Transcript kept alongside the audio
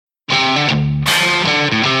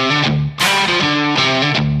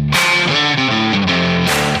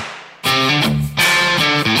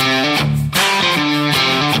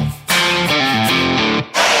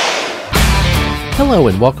Hello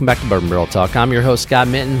and welcome back to Bourbon Barrel Talk. I'm your host, Scott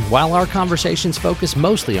Minton. While our conversations focus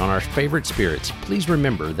mostly on our favorite spirits, please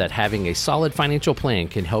remember that having a solid financial plan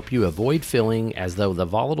can help you avoid feeling as though the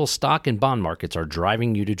volatile stock and bond markets are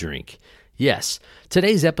driving you to drink. Yes,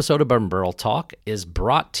 today's episode of Bourbon Barrel Talk is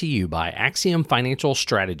brought to you by Axiom Financial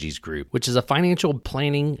Strategies Group, which is a financial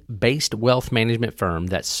planning-based wealth management firm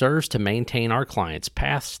that serves to maintain our clients'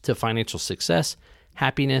 paths to financial success,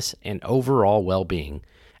 happiness, and overall well-being.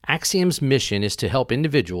 Axiom's mission is to help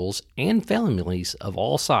individuals and families of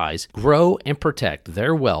all size grow and protect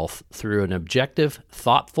their wealth through an objective,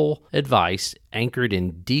 thoughtful advice anchored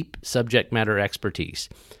in deep subject matter expertise.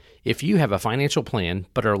 If you have a financial plan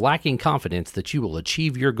but are lacking confidence that you will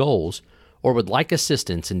achieve your goals or would like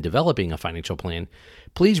assistance in developing a financial plan,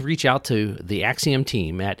 please reach out to the Axiom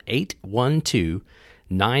team at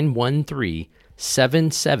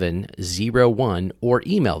 812-913-7701 or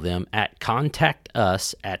email them at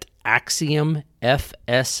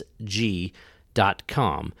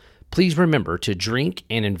contactus@axiomfsg.com. Please remember to drink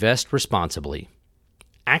and invest responsibly.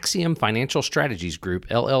 Axiom Financial Strategies Group,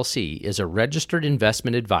 LLC, is a registered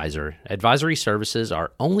investment advisor. Advisory services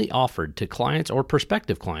are only offered to clients or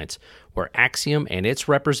prospective clients where Axiom and its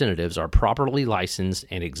representatives are properly licensed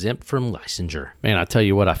and exempt from licensure. Man, I tell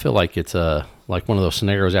you what, I feel like it's like one of those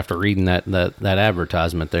scenarios after reading that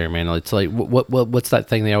advertisement there, man. It's like, what's that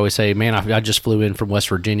thing they always say? Man, I just flew in from West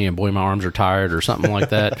Virginia and boy, my arms are tired or something like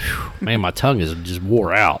that. Man, my tongue is just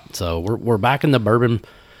wore out. So we're back in the bourbon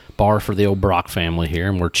bar for the old Brock family here,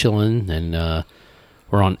 and we're chilling, and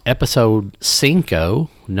we're on episode 5,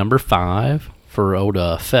 number 5 for old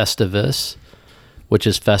Festivus, which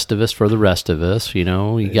is Festivus for the rest of us. You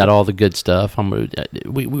know, you got all the good stuff.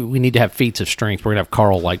 We need to have feats of strength. We're gonna have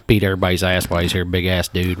Carl like beat everybody's ass while he's here, big ass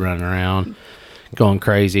dude running around going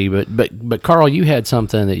crazy. But Carl, you had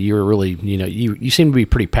something that you were really, you seem to be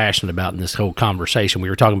pretty passionate about in this whole conversation. We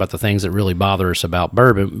were talking about the things that really bother us about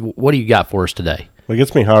bourbon. What do you got for us today? What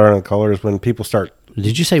gets me hot on the collar is when people start.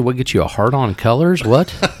 Did you say what gets you a hard on colors? What?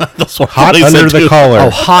 Hot under the collar. Oh,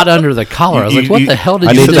 hot under the collar. I was like, what the hell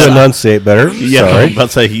did you say? I need to enunciate better. Yeah, Sorry. I was about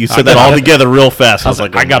to say, you said that all together real fast. I was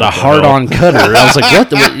like, I got a hard on cutter. I was like,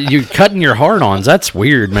 what? You're cutting your hard ons. That's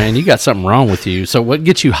weird, man. You got something wrong with you. So what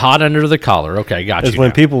gets you hot under the collar? Okay, got you. Is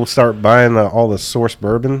when people start buying all the source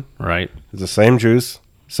bourbon. Right. It's the same juice.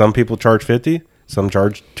 Some people charge $50. Some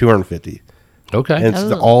charge $250. Okay. And it's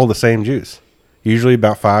all the same juice. Usually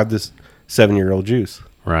about 5 to 7-year-old juice.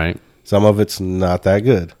 Right. Some of it's not that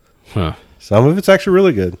good. Huh. Some of it's actually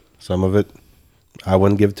really good. Some of it, I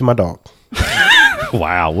wouldn't give it to my dog.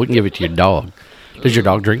 Wow. Wouldn't give it to your dog. Does your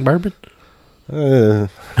dog drink bourbon?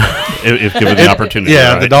 If given the opportunity.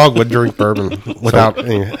 Yeah, right? the dog would drink bourbon without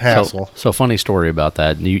any hassle. So funny story about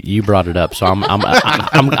that. You brought it up. So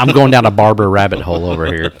I'm going down a Barbara rabbit hole over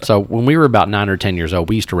here. So when we were about 9 or 10 years old,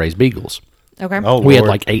 we used to raise beagles. Okay. Oh, we had Lord.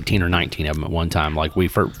 like 18 or 19 of them at one time. Like we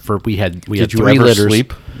had Did 3 you ever litters.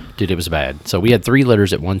 sleep? Dude, it was bad. So we had 3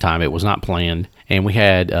 litters at one time. It was not planned, and we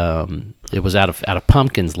had it was out of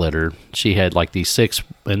Pumpkin's litter. She had like these 6,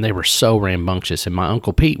 and they were so rambunctious. And my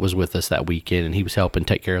Uncle Pete was with us that weekend, and he was helping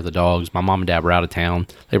take care of the dogs. My mom and dad were out of town.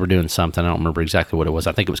 They were doing something. I don't remember exactly what it was.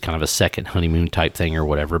 I think it was kind of a second honeymoon type thing or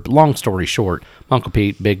whatever. But long story short, my Uncle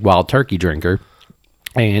Pete, big wild turkey drinker.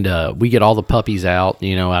 And we get all the puppies out,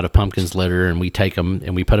 out of Pumpkin's litter, and we take them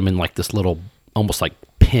and we put them in like this little, almost like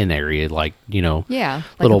pen area, like, yeah,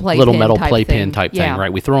 like little metal playpen type thing, yeah.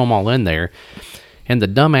 right? We throw them all in there, and the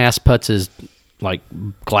dumbass puts his like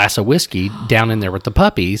glass of whiskey down in there with the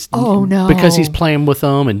puppies. Oh no! Because he's playing with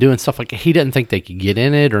them and doing stuff like that. He didn't think they could get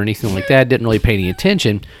in it or anything like that. Didn't really pay any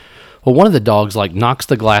attention. Well, one of the dogs like knocks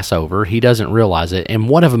the glass over. He doesn't realize it, and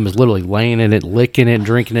one of them is literally laying in it, licking it, and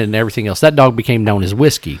drinking it, and everything else. That dog became known as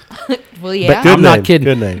Whiskey. Well, yeah. But I'm not name, kidding.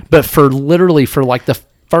 good name. But for like the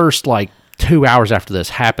first like 2 hours after this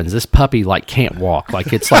happens, this puppy like can't walk.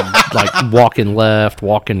 Like it's like walking left,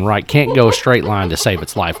 walking right, can't go a straight line to save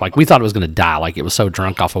its life. Like we thought it was going to die. Like it was so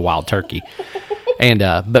drunk off a wild turkey. And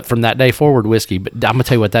but from that day forward, Whiskey. But I'm gonna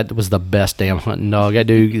tell you what, that was the best damn hunting dog.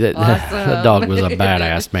 That dog was a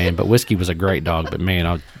badass, man. But Whiskey was a great dog. But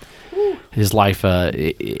man, his life.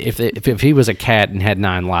 If he was a cat and had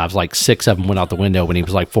 9 lives, like 6 of them went out the window when he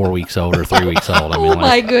was like 4 weeks old or 3 weeks old. I mean, Oh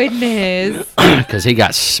my goodness! because he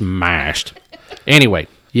got smashed. Anyway,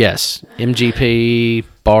 yes, MGP,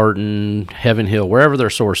 Barton, Heaven Hill, wherever they're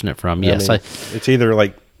sourcing it from. Yes, it's either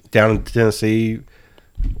like down in Tennessee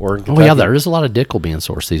or in oh Kentucky. yeah, there is a lot of Dickel being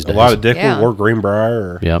sourced these days. A lot of Dickel Yeah. or Greenbrier.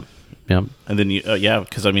 Or, Yep. And then,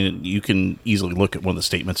 because I mean, you can easily look at one of the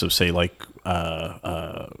statements of, say, like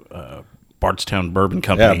Bardstown Bourbon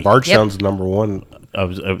Company. Yeah, Bardstown's number one.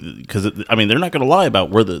 because I mean they're not going to lie about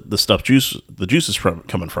where the juice is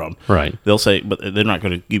coming from. Right. They'll say, but they're not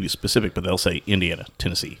going to give you specific. But they'll say Indiana,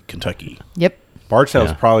 Tennessee, Kentucky. Yep.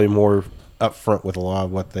 Bardstown's Yeah. probably more upfront with a lot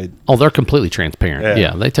of what they. Oh, they're completely transparent.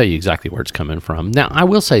 Yeah. Yeah, they tell you exactly where it's coming from. Now, I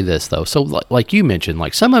will say this though. So, like you mentioned,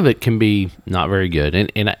 like some of it can be not very good,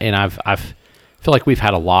 and I've feel like we've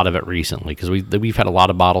had a lot of it recently because we've had a lot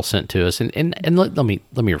of bottles sent to us, and let me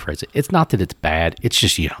rephrase it. It's not that it's bad; it's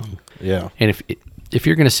just young. Yeah. And if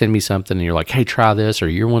you're going to send me something and you're like, hey, try this, or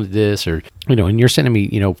you want this, or, and you're sending me,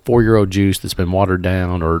 4-year-old juice that's been watered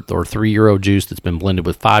down, or 3-year-old juice that's been blended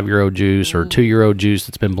with 5-year-old juice, or 2-year-old juice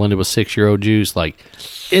that's been blended with 6-year-old juice, like,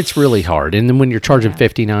 it's really hard. And then when you're charging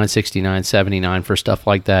 $59, $69, $79 for stuff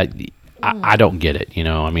like that, I don't get it.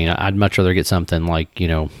 I mean, I'd much rather get something like,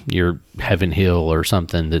 your Heaven Hill or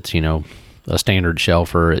something that's, a standard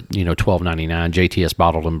shelfer at $12.99, JTS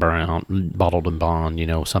bottled and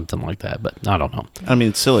bond, something like that. But I don't know. I mean,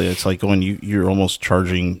 it's silly. It's like when you're almost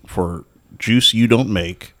charging for juice you don't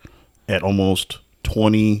make at almost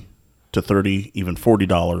 $20 to $30, even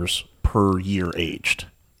 $40 per year aged,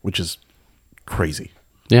 which is crazy.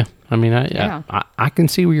 Yeah, I mean, Yeah. I can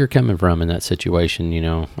see where you're coming from in that situation,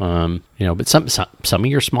 but some of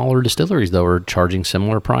your smaller distilleries though are charging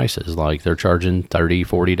similar prices, like they're charging $30,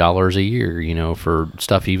 $40 a year, for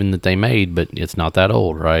stuff even that they made, but it's not that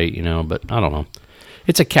old, right? But I don't know.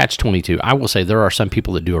 It's a catch-22. I will say there are some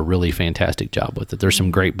people that do a really fantastic job with it. There's some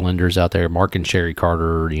great blenders out there. Mark and Sherry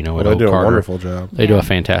Carter, at They Oak do a Carter. wonderful job. They do a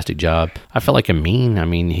fantastic job. I feel like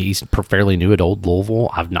he's fairly new at Old Louisville.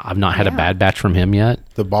 I've not had a bad batch from him yet.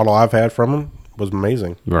 The bottle I've had from them was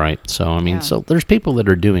amazing. Right. So I mean, Yeah. so there's people that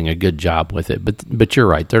are doing a good job with it, but you're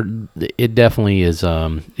right. It definitely is.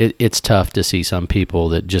 It's tough to see some people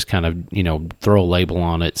that just kind of throw a label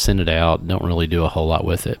on it, send it out, don't really do a whole lot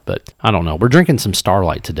with it. But I don't know. We're drinking some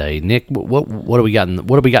Starlight today, Nick. What do we got?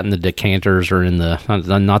 What do we got in the decanters or in the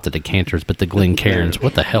not the decanters, but the Glencairns?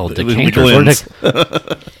 What the hell, decanters? Glens.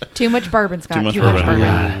 Too much bourbon, Scott. Too much bourbon.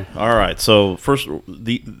 bourbon. All right. So first,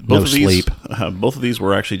 both of these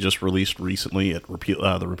were actually just released recently at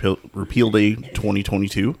Repeal Day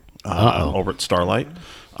 2022 over at Starlight.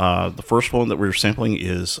 The first one that we're sampling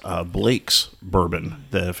is Blake's bourbon,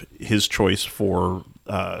 his choice for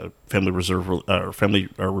Family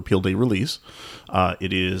Repeal Day release.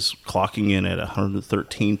 It is clocking in at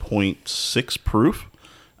 113.6 proof.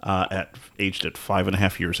 Aged at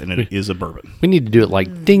 5.5 years, and it is a bourbon. We need to do it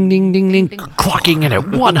like ding, ding, ding, ding, clocking in at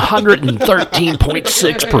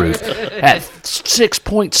 113.6 proof at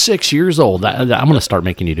 6.6 years old. I'm going to start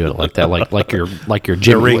making you do it like that, like your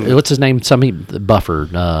Jimmy. What's his name?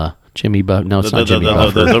 Buffer. Jimmy Buffer. No, it's not Jimmy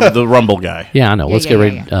Buffer. The Rumble guy. Yeah, I know. Let's Yeah,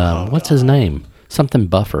 get yeah, ready. What's his name? Something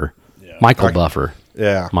Buffer. Michael Buffer.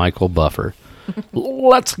 Yeah. Michael Buffer.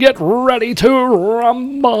 Let's get ready to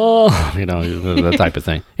rumble. That type of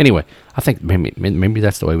thing. Anyway, I think maybe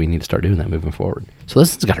that's the way we need to start doing that moving forward. So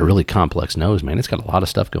this has got a really complex nose, man. It's got a lot of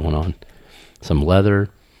stuff going on. Some leather,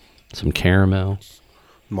 some caramel.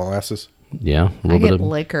 Molasses. Yeah, a I little bit get of.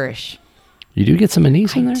 licorice. You do get some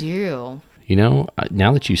anise in I there? do.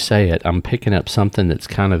 Now that you say it, I'm picking up something that's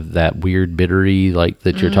kind of that weird bittery like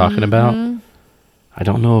that you're talking about. I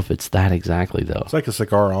don't know if it's that exactly though. It's like a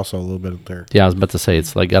cigar, also a little bit there. Yeah, I was about to say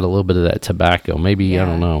it's like got a little bit of that tobacco. Maybe I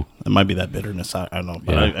don't know. It might be that bitterness. I don't know,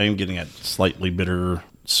 but Yeah. I am getting a slightly bitter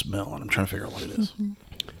smell, and I'm trying to figure out what it is.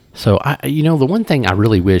 So the one thing I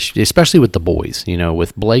really wish, especially with the boys,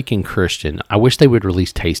 with Blake and Christian, I wish they would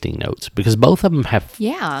release tasting notes because both of them have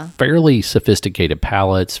Yeah. fairly sophisticated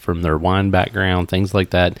palates from their wine background, things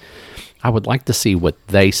like that. I would like to see what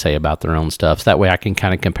they say about their own stuff. So that way I can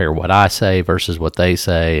kind of compare what I say versus what they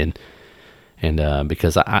say. And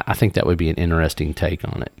because I think that would be an interesting take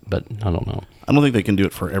on it, but I don't know. I don't think they can do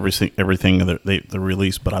it for everything that they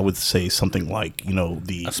release, but I would say something like,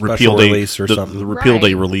 the A special Repeal Day release or something. The Repeal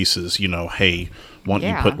Day Right. releases, hey, why don't you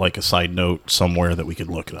Yeah. put like a side note somewhere that we could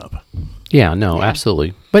look it up? Yeah, no,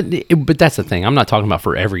 absolutely. But that's the thing. I'm not talking about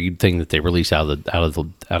for everything that they release out of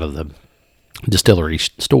the distillery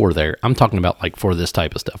store there. I'm talking about like for this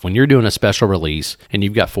type of stuff. When you're doing a special release and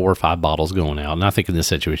you've got 4 or 5 bottles going out, and I think in this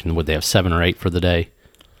situation, would they have 7 or 8 for the day?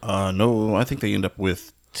 No, I think they end up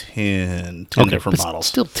with 10 different but bottles.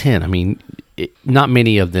 Still 10. I mean, not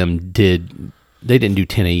many of them did. They didn't do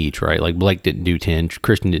 10 each, right? Like Blake didn't do 10,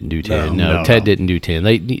 Christian didn't do 10. No, Ted didn't do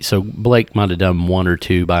 10. So Blake might have done 1 or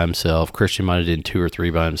 2 by himself. Christian might have done 2 or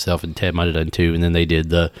 3 by himself, and Ted might have done 2. And then they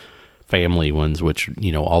did the family ones, which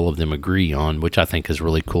all of them agree on, which I think is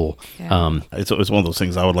really cool. Yeah. It's one of those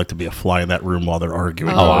things I would like to be a fly in that room while they're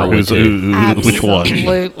arguing. I would which one.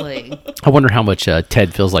 Absolutely. I wonder how much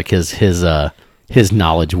Ted feels like his his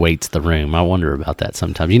knowledge weights the room. I wonder about that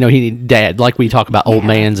sometimes. You know, Dad, like we talk about old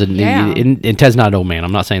mans, and Ted's not an old man.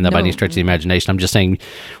 I'm not saying that by any stretch of the imagination. I'm just saying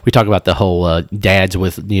we talk about the whole dads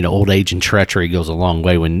with, old age and treachery goes a long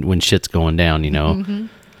way when shit's going down, Mm-hmm.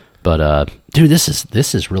 But dude,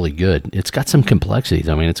 this is really good. It's got some complexities.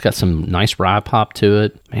 I mean, it's got some nice rye pop to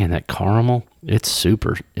it. Man, that caramel, it's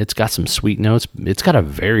super. It's got some sweet notes. It's got a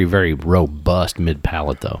very, very robust mid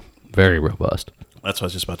palate though. Very robust. That's what I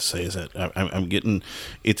was just about to say. Is that I'm getting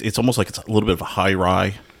it's almost like it's a little bit of a high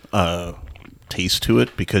rye taste to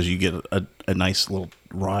it, because you get a nice little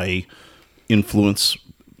rye influence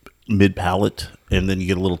mid palate, and then you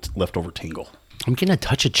get a little leftover tingle. I'm getting a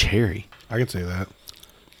touch of cherry. I can say that.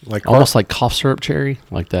 Like Almost like cough syrup cherry,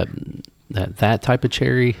 like that type of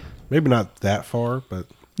cherry. maybe not that far, but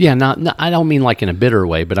Yeah, not I don't mean like in a bitter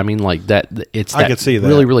way, but I mean like that. It's I that could see that.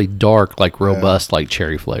 really, really dark, like robust, like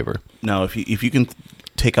cherry flavor. Now, if you can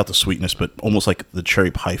take out the sweetness, but almost like the cherry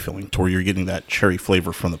pie filling, to where you're getting that cherry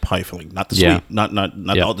flavor from the pie filling, not the Yeah. sweet, not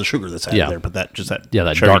Yeah. all the sugar that's added Yeah. there, but that that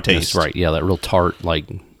cherry darkness, taste. right? Yeah, that real tart, like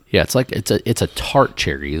it's like it's a tart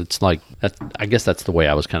cherry. It's like that. I guess that's the way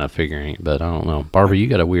I was kind of figuring it, but I don't know. Barbara, you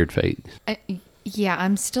got a weird fate. Yeah,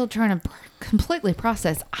 I'm still trying to completely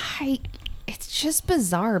process. It's just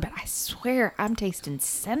bizarre, but I swear I'm tasting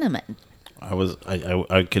cinnamon. I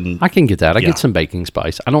can get that. I Yeah. get some baking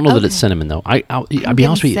spice. I don't know that it's cinnamon though. I'll be I'm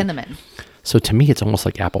honest with you. cinnamon. So to me, it's almost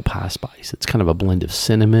like apple pie spice. It's kind of a blend of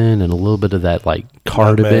cinnamon and a little bit of that like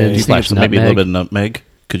cardamom Nutmeg. Do you think slash it's maybe a nutmeg. little bit of nutmeg?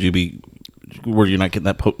 Could you be where you're not getting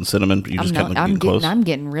that potent cinnamon? But you just kind of getting close. I'm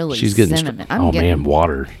getting really She's getting cinnamon. man,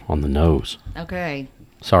 water on the nose. Okay.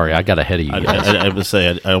 Sorry, I got ahead of you guys. I would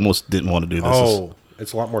say I almost didn't want to do this. oh,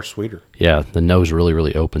 it's a lot more sweeter. Yeah, the nose really,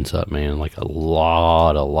 really opens up, man. Like a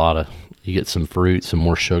lot of. You get some fruit, some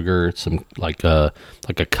more sugar, some like a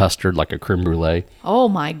custard, like a creme brulee. Oh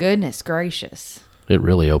my goodness gracious. It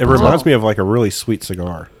really It opens reminds up. me of like a really sweet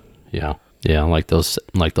cigar. Yeah, like those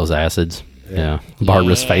acids. Yeah.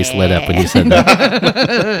 Barbara's face lit up when you said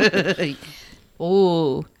that.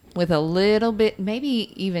 Ooh, with a little bit,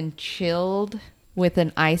 maybe even chilled with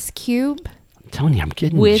an ice cube. I'm telling you, I'm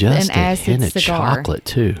getting With just an a acid hint of cigar. chocolate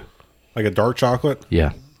too. Like a dark chocolate.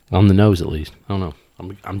 Yeah, on the nose at least. I don't know.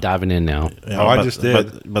 I'm diving in now. Oh, I just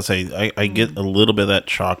did. But say I get a little bit of that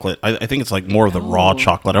chocolate. I think it's like more of the raw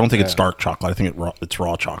chocolate. I don't think it's dark chocolate. I think it's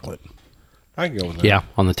raw chocolate. I can go with that. Yeah,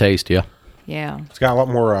 on the taste. Yeah. Yeah. It's got a lot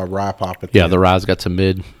more rye pop at Yeah, end. the rye's got some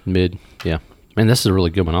mid. Yeah. Man, this is a really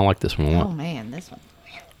good one. I like this one a Oh lot. man, this one.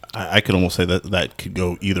 I could almost say that could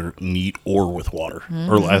go either neat or with water,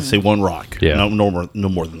 or I'd say one rock. Yeah. no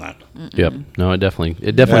more than that. Yep. No, it definitely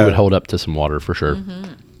Yeah. would hold up to some water for sure.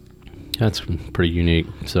 That's pretty unique.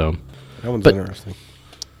 So That one's But- interesting.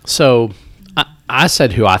 I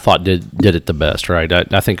said who I thought did it the best, right?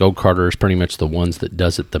 I think Oak Carter is pretty much the ones that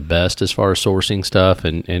does it the best as far as sourcing stuff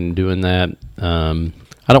and doing that.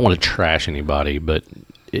 I don't want to trash anybody, but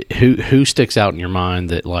who sticks out in your mind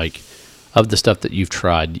that like of the stuff that you've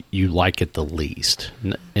tried, you like it the least?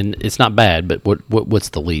 And it's not bad, but what's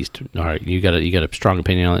the least? All right, you got a strong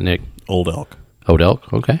opinion on it, Nick? Old Elk. Old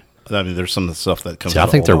Elk, okay. I mean, there's some of the stuff that comes. See, out I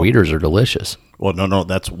of think Old their Elk. weeders are delicious, Well, no,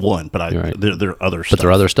 that's one. But You're right. there are other. but there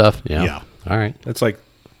are other stuff. Yeah. Yeah. All right. It's like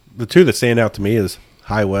the two that stand out to me is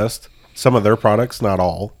High West. Some of their products, not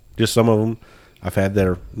all, just some of them I've had that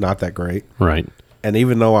are not that great. Right. And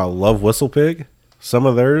even though I love Whistle Pig, some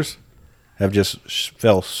of theirs have just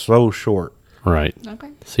fell so short. Right. Okay.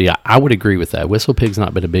 See, I would agree with that. Whistle Pig's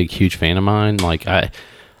not been a big, huge fan of mine. Like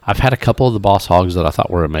I've had a couple of the Boss Hogs that I thought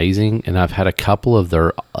were amazing, and I've had a couple of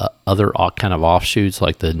their other kind of offshoots,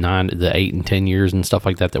 like the 8 and 10 years and stuff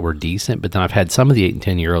like that were decent. But then I've had some of the 8 and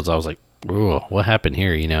 10 year olds. I was like, "Whoa, what happened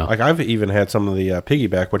here?" You know? Like I've even had some of the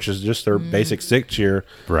Piggyback, which is just their basic 6-year.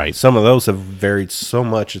 Right. Some of those have varied so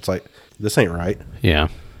much. It's like, this ain't right. Yeah.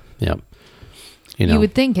 Yep. You know. You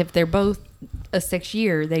would think if they're both a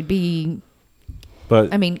 6-year, they'd be.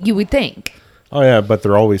 But I mean, you would think, oh yeah, but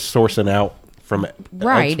they're always sourcing out from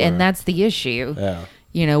right? elsewhere. And that's the issue. Yeah.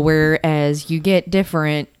 You know, whereas you get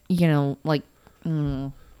different. You know, like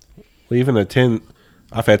Well, even a 10,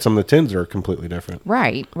 I've had some of the 10s that are completely different.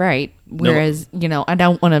 right. Whereas you know, I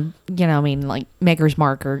don't want to. You know, I mean, like Maker's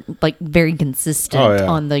Mark are like very consistent Oh, yeah.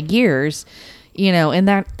 on the years. You know, and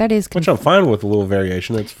that is Which I'm fine with a little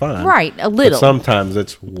variation. It's fine. right. A But little. sometimes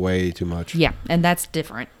it's way too much. Yeah, and that's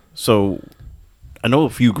different. So I know a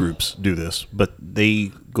few groups do this, but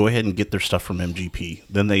they go ahead and get their stuff from MGP.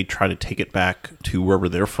 Then they try to take it back to wherever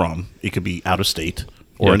they're from. It could be out of state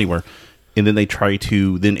or Yeah. anywhere. And then they try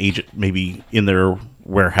to then age it maybe in their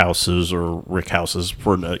warehouses or rick houses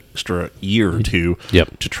for an extra year or two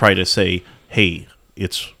Yep. to try to say, hey,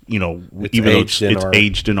 it's It's even though aged it's in our-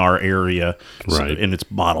 aged in our area, Right. and it's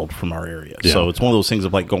bottled from our area. Yeah. So it's one of those things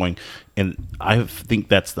of like going, and I think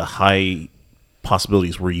that's the high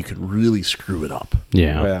possibilities where you could really screw it up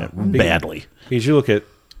Yeah. badly. Because you look at,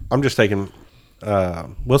 I'm just taking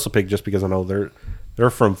Whistle Pig just because I know they're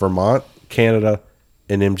from Vermont, Canada,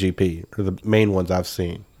 and MGP are the main ones I've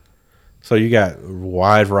seen. So you got a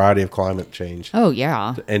wide variety of climate change. Oh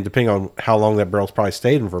yeah. And depending on how long that barrel's probably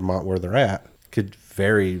stayed in Vermont where they're at, could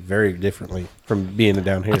vary very differently from being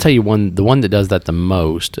down here. I'll tell you the one that does that the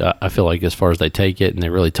most, I feel like as far as they take it and they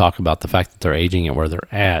really talk about the fact that they're aging it where they're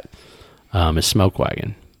at, is Smoke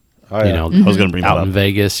Wagon. Oh, yeah. I was going to bring that out up. in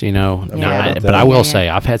Vegas, No, about but I that. will say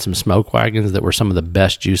I've had some Smoke Wagons that were some of the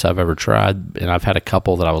best juice I've ever tried, and I've had a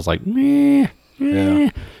couple that I was like, meh,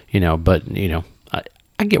 but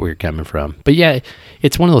I get where you're coming from. But yeah,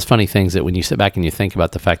 it's one of those funny things that when you sit back and you think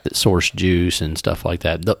about the fact that Source Juice and stuff like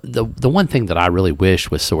that, the one thing that I really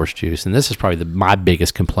wish with Source Juice, and this is probably my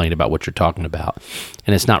biggest complaint about what you're talking about,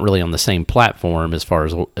 and it's not really on the same platform as far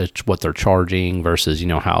as what they're charging versus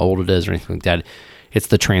how old it is or anything like that. It's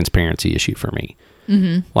the transparency issue for me.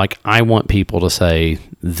 Mm-hmm. Like, I want people to say,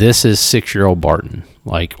 this is 6-year-old Barton.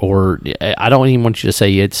 Or I don't even want you to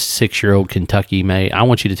say it's 6-year-old Kentucky made. I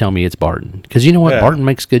want you to tell me it's Barton. Because you know what? Yeah. Barton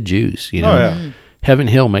makes good juice. Oh, yeah. Heaven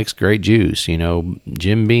Hill makes great juice.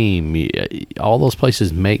 Jim Beam, all those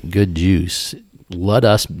places make good juice. Let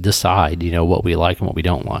us decide, what we like and what we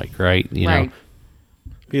don't like, right? Right.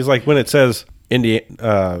 Because like when it says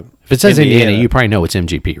Indiana, If it says Indiana, you probably know it's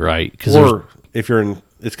MGP, right? or if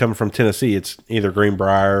it's coming from Tennessee, it's either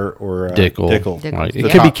Greenbrier or Dickel. Dickel. Right. It The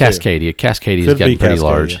could be top two. Cascadia. Cascadia's Could getting be pretty Cascadia.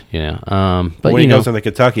 large. Yeah. But when it goes into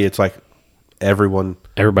Kentucky, it's like everyone.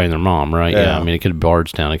 everybody and their mom, right? Yeah. Yeah. I mean, it could be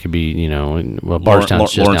Bardstown. It could be,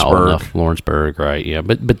 Bardstown's just now old Lawrenceburg. enough. Lawrenceburg, right? Yeah.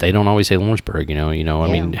 But they don't always say Lawrenceburg, I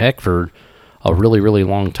mean, heck, for a really, really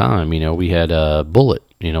long time, we had Bullet.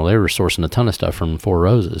 They were sourcing a ton of stuff from Four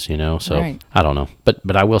Roses, so Right. I don't know.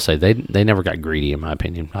 But I will say they never got greedy, in my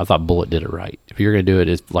opinion. I thought Bullet did it right. If you're going to do it,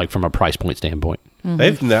 it's like from a price point standpoint. Mm-hmm.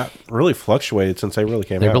 They've not really fluctuated since they really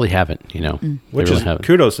came They out. really haven't, They which really is haven't.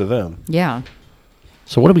 kudos to them. Yeah.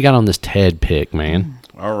 So what do we got on this Ted pick, man?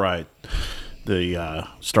 All right. The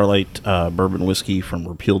Starlight Bourbon Whiskey from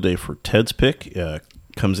Repeal Day for Ted's pick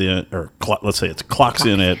comes in, or let's say it clocks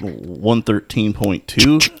in at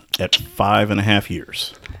 113.2 at 5.5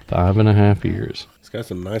 years. 5.5 years. It's got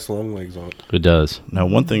some nice long legs on it. It does. Now,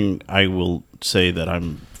 one thing I will say that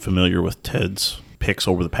I'm familiar with Ted's picks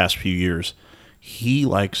over the past few years, he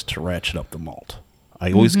likes to ratchet up the malt.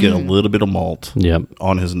 I always get a little bit of malt Yep.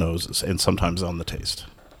 on his noses and sometimes on the taste.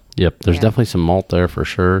 Yep. There's Yeah. definitely some malt there for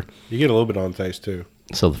sure. You get a little bit on taste too.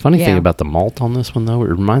 So the funny thing Yeah. about the malt on this one, though, it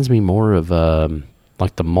reminds me more of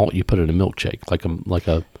like the malt you put in a milkshake, like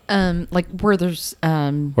a Like where there's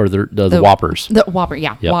or the Whoppers. The Whopper,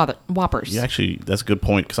 yeah. Yep. Whoppers. Yeah, actually, that's a good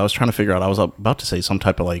point because I was trying to figure out. I was about to say some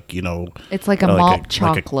type of It's like a malt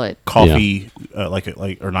chocolate. coffee,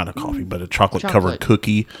 or not a coffee, but a chocolate covered Chocolate.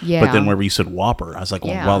 cookie. But Yeah. then where you said Whopper, I was like,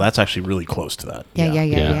 well, Yeah. wow, that's actually really close to that.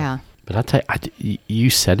 Yeah. But I tell you, you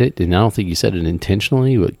said it, and I don't think you said it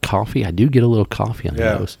intentionally. But coffee, I do get a little coffee on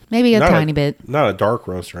Yeah. those. Maybe a Not tiny bit. Not a dark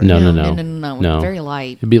roast, right? No. No. Very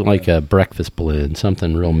light. It'd be like a breakfast blend,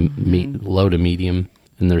 something real low to medium,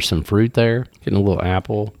 and there's some fruit there, getting a little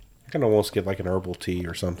apple. I kind of almost get like an herbal tea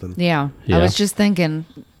or something. Yeah. Yeah. I was just thinking,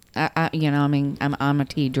 I'm a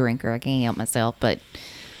tea drinker. I can't help myself, but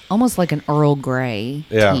almost like an Earl Grey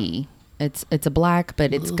Yeah. tea. It's a black,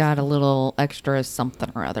 but it's got a little extra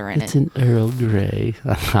something or other in It's it. an Earl Grey.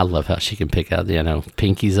 I love how she can pick out,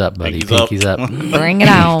 pinkies up, buddy, Pinkies up. pinkies up. Bring it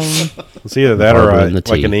on. It's either that or Bourbon in the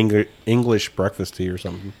like tea. an English breakfast tea or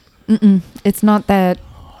something. It's not that.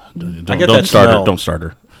 Don't get that start her. smell. Don't start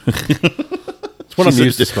her. It's what I'm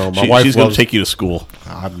used to smell. My wife she's going to loves. take you to school.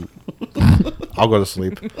 I'll go to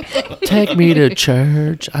sleep. Take me to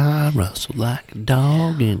church. I rustle like a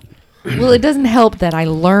dog. And Well, it doesn't help that I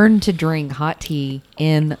learned to drink hot tea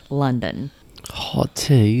in London. hot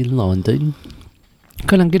tea, London.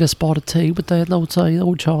 Can I get a spot of tea with that old tea,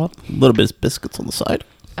 old chop? A little bit of biscuits on the side.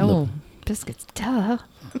 Oh, biscuits, duh.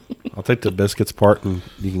 I'll take the biscuits part, and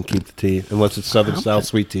you can keep the tea, unless it's Southern style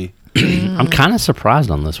sweet tingly. I'm kind of surprised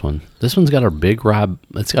on this one. This one's got a big rye.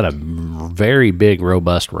 It's got a very big,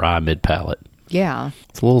 robust rye mid palate. Yeah.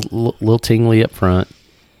 It's a little tingly up front.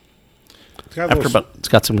 It's got a After little about, It's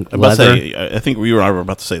got some I'm about to leather. say, I think you and I were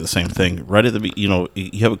about to say the same thing. Right at the,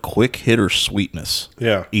 you have a quick hitter sweetness.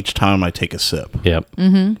 Yeah. Each time I take a sip, Yep.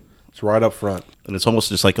 It's right up front. and it's almost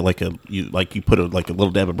just you put a little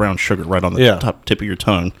dab of brown sugar right on the Yeah. top tip of your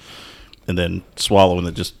tongue, and then swallow, and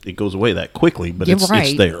it goes away that quickly. But You're it's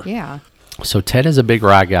right. there. Yeah. So Ted is a big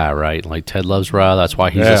rye guy, right? Like Ted loves rye. That's why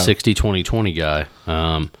he's Yeah. a 60-20-20 guy.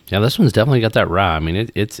 Yeah, this one's definitely got that rye. I mean,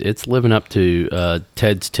 it's living up to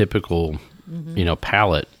Ted's typical,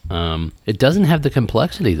 palate. It doesn't have the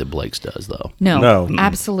complexity that Blake's does, though. No, No.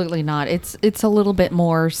 absolutely not. It's a little bit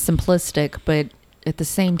more simplistic, but at the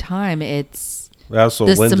same time, it's That also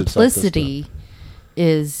the lends itself to simplicity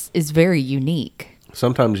is very unique. stuff.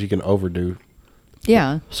 Sometimes you can overdo.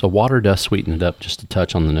 Yeah, So water does sweeten it up just a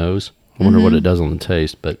touch on the nose. I wonder what it does on the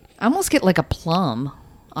taste, but I almost get like a plum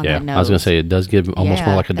on yeah, that nose. I was gonna say it does give almost Yeah,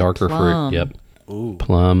 more like a that darker plum. fruit. Yep, Ooh.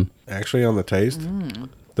 plum. Actually, on the taste,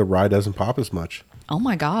 the rye doesn't pop as much. Oh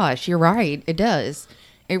my gosh, you're right. It does.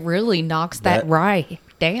 It really knocks that That- rye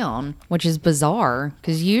down, which is bizarre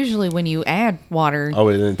because usually when you add water, Oh,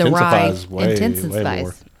 it the rye intensifies way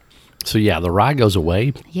more. So yeah, the rye goes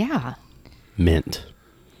away. Yeah. Mint.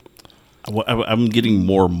 I'm getting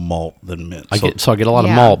more malt than mint. I get a lot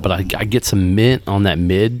of Yeah. malt, but I get some mint on that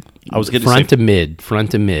mid. I was gonna front say-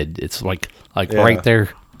 to mid. It's like Yeah. right there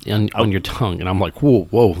on your tongue, and I'm like,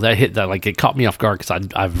 whoa, that hit that like it caught me off guard because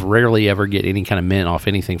I've rarely ever get any kind of mint off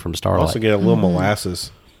anything from I Starlight. also get a little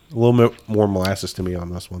molasses, a little bit more molasses to me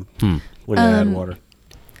on this one when you add water.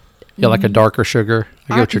 Yeah, like a darker sugar.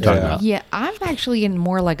 I get what you're talking Yeah. about. Yeah, I'm actually getting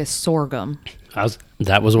more like a sorghum.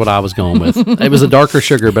 That was what I was going with. It was a darker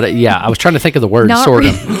sugar, but yeah, I was trying to think of the word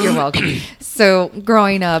sorghum. You're welcome. So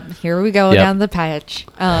growing up, here we go Yep. down the patch.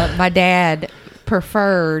 My dad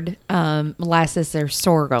preferred molasses or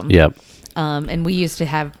sorghum. Yep, And we used to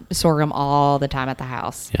have sorghum all the time at the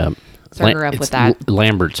house. yep. So I grew up with it's that.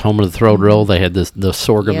 Lambert's home of the throw roll. They had the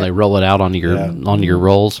sorghum. Yep. They roll it out onto your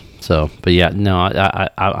rolls. So, but yeah, no,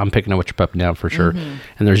 I'm picking up what you're putting down for sure.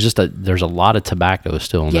 And there's a lot of tobacco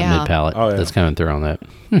still in Yeah. that mid palate Oh, yeah. that's coming through on that.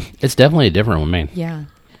 It's definitely a different one, man. Yeah.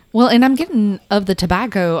 Well, and I'm getting of the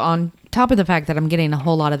tobacco on top of the fact that I'm getting a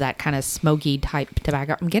whole lot of that kind of smoky type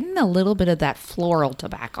tobacco. I'm getting a little bit of that floral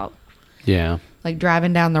tobacco. Yeah, Like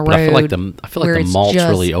driving down the road. but I feel like where the it's malt's just-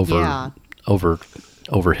 really yeah.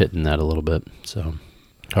 over hitting that a little bit. So,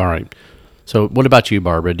 all right. So, what about you,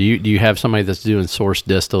 Barbara? Do you have somebody that's doing source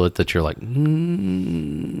distillate that you're like,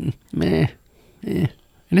 meh, and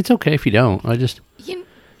it's okay if you don't.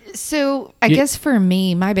 So I guess for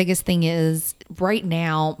me, my biggest thing is right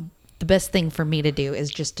now, the best thing for me to do is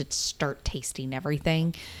just to start tasting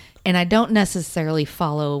everything. And I don't necessarily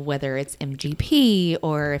follow whether it's MGP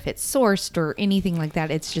or if it's sourced or anything like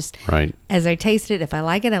that. It's just Right. as I taste it, if I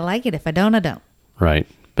like it, I like it. If I don't, I don't. Right.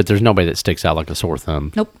 But there's nobody that sticks out like a sore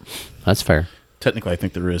thumb. Nope. That's fair. Technically, I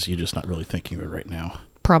think there is. You're just not really thinking of it right now.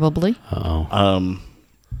 Probably.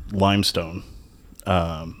 Limestone,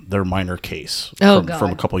 their minor case Oh, from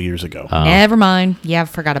a God. couple years ago. Never mind. Yeah, I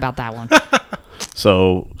forgot about that one.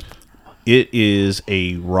 So it is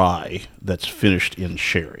a rye that's finished in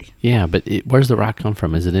sherry. Yeah, but where's the rock come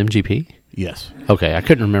from? Is it MGP? Yes. Okay, I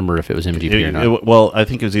couldn't remember if it was MGP or not. Well, I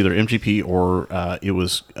think it was either MGP or it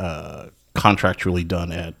was contractually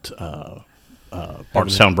done at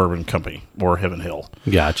Bardstown Bourbon Company or Heaven Hill.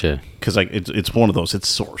 Gotcha. Because it's one of those.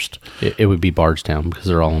 It's sourced. It would be Bardstown because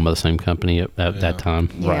they're all owned by the same company at that time.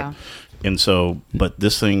 Yeah. And so, but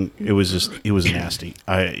this thing, it was nasty.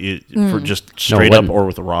 For just No, it straight up wouldn't- or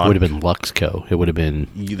with a rod. It would have been Luxco. It would have been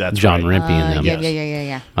That's John right. Rimpey and them. Yeah, Yes.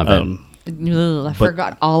 yeah. My bad. Ugh, I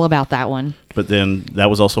forgot all about that one. But then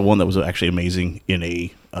that was also one that was actually amazing in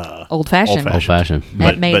a Old fashioned. Old fashioned.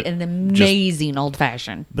 That made but an just- amazing old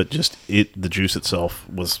fashioned. But just the juice itself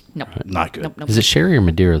was Nope. not good. Nope. Is it sherry or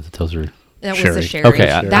Madeira that those are? That was Sherry. a sherry. Okay,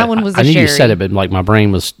 that one was a I knew sherry. you said it, but like my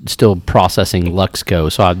brain was still processing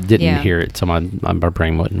Luxco, so I didn't Yeah. hear it. So my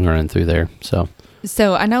brain wasn't running through there. So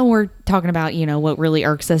So I know we're talking about, what really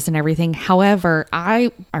irks us and everything. However,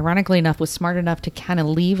 I, ironically enough, was smart enough to kind of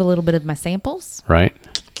leave a little bit of my samples. right.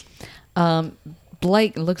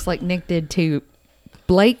 Blake, looks like Nick did too.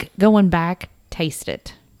 Blake, going back, taste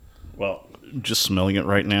it. Well, just smelling it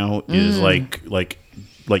right now is like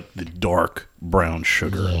the dark brown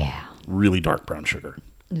sugar. Yeah. Really dark brown sugar.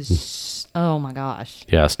 Oh my gosh.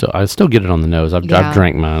 Yeah, I still get it on the nose. I've Yeah.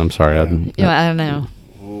 drank mine. I'm sorry. I don't know.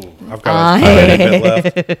 I've got a tiny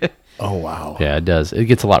bit left. Oh wow. Yeah, it does. It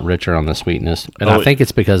gets a lot richer on the sweetness, and Oh, I think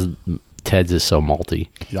it's because Ted's is so malty.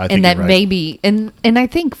 Yeah, I think And that you're right. maybe and I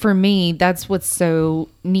think for me that's what's so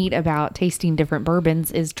neat about tasting different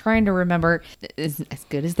bourbons is trying to remember as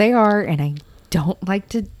good as they are, and I don't like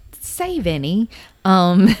to save any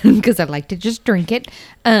because I like to just drink it.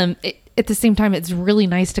 At the same time, it's really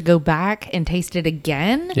nice to go back and taste it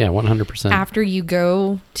again Yeah, 100%. after you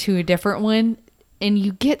go to a different one, and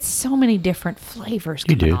you get so many different flavors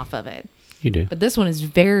You coming do. off of it. You do. But this one is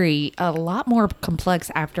a lot more complex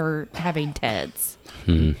after having Ted's.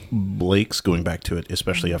 Blake's, going back to it,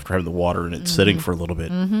 especially after having the water and it's sitting for a little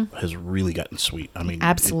bit, has really gotten sweet. I mean,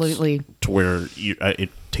 Absolutely. it's to where it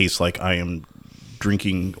tastes like I am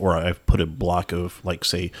drinking, or I've put a block of, like,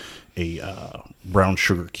 say, a brown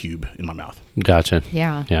sugar cube in my mouth. Gotcha.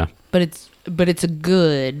 Yeah. Yeah. But it's a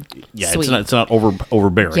good sweet. It's not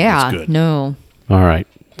overbearing. Yeah. It's good. No. All right.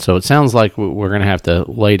 So it sounds like we're going to have to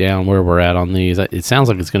lay down where we're at on these. It sounds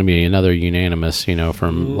like it's going to be another unanimous,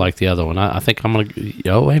 from like the other one. I think I'm going to.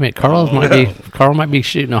 Oh, wait a minute. Carl might be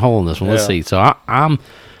shooting a hole in this one. Let's see. So I'm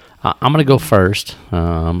going to go first, and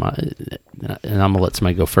I'm going to let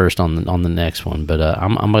somebody go first on the next one. But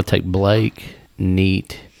I'm going to take Blake,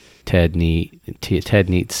 Neat, Ted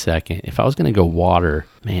Neat second. If I was going to go water,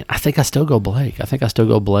 man, I think I still go Blake. I think I still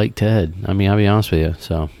go Blake, Ted. I mean, I'll be honest with you.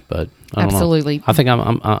 So, but I don't Absolutely. know. I think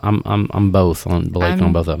I'm both on Blake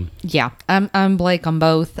on both of them. Yeah. I'm Blake on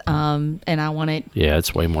both. And I want it Yeah,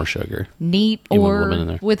 it's way more sugar. neat Even with a or little bit in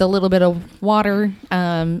there. with a little bit of water.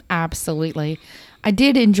 Absolutely. I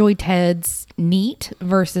did enjoy Ted's neat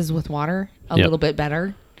versus with water a Yep. little bit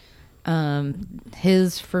better.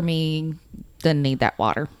 His, for me, doesn't need that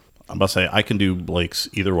water. I'm about to say I can do Blake's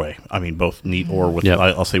either way. I mean, both neat or with Yep.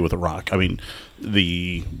 I'll say with a rock. I mean,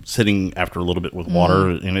 the sitting after a little bit with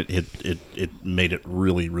water in it made it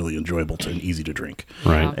really, really enjoyable and easy to drink.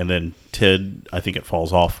 Right. And then Ted, I think it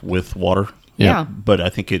falls off with water. Yeah. But I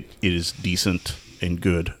think it is decent and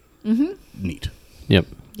good. Neat. Yep.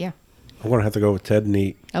 Yeah. I'm gonna have to go with Ted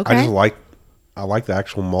Neat. Okay. I like the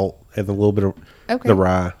actual malt and a little bit of Okay. the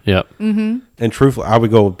rye. Yep. And truthfully, I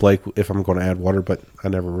would go with Blake if I'm going to add water, but I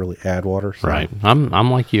never really add water. So. Right.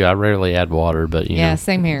 I'm like you. I rarely add water, but Yeah,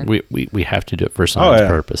 same here. We have to do it for science yeah.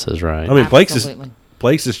 purposes, right? I mean, Absolutely.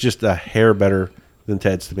 Blake's is just a hair better than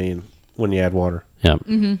Ted's to me when you add water. Yep.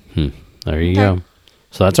 There you go.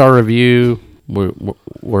 So that's our review.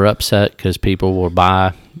 We're upset because people will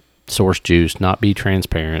buy Source Juice, not be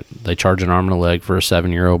transparent. They charge an arm and a leg for a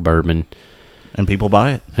 7-year-old bourbon, And people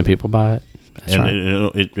buy it. and people buy it. That's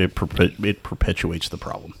And right. it perpetuates the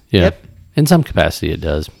problem. Yeah. Yep. In some capacity, it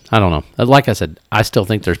does. I don't know. Like I said, I still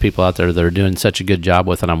think there's people out there that are doing such a good job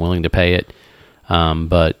with it. I'm willing to pay it.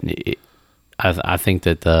 But I think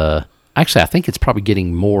that actually, I think it's probably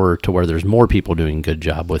getting more to where there's more people doing a good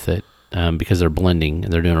job with it because they're blending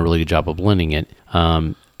and they're doing a really good job of blending it.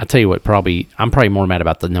 I tell you what, I'm probably more mad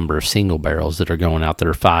about the number of single barrels that are going out that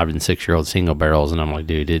are 5 and 6 year old single barrels, and I'm like,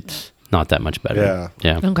 dude, it's not that much better.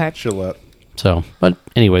 Yeah. Okay. Chill out. So, but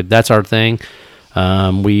anyway, that's our thing.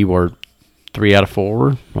 We were 3 out of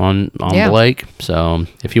 4 on Yeah. Blake. So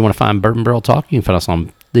if you want to find Bourbon Barrel Talk, you can find us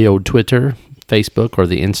on the old Twitter, Facebook, or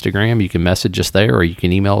the Instagram. You can message us there, or you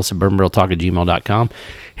can email us at bourbonbarreltalk@gmail.com.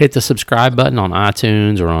 Hit the subscribe button on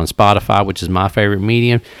iTunes or on Spotify, which is my favorite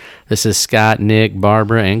medium. This is Scott, Nick,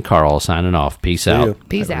 Barbara, and Carl signing off. Peace out. ya.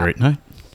 Peace Have a out. great night.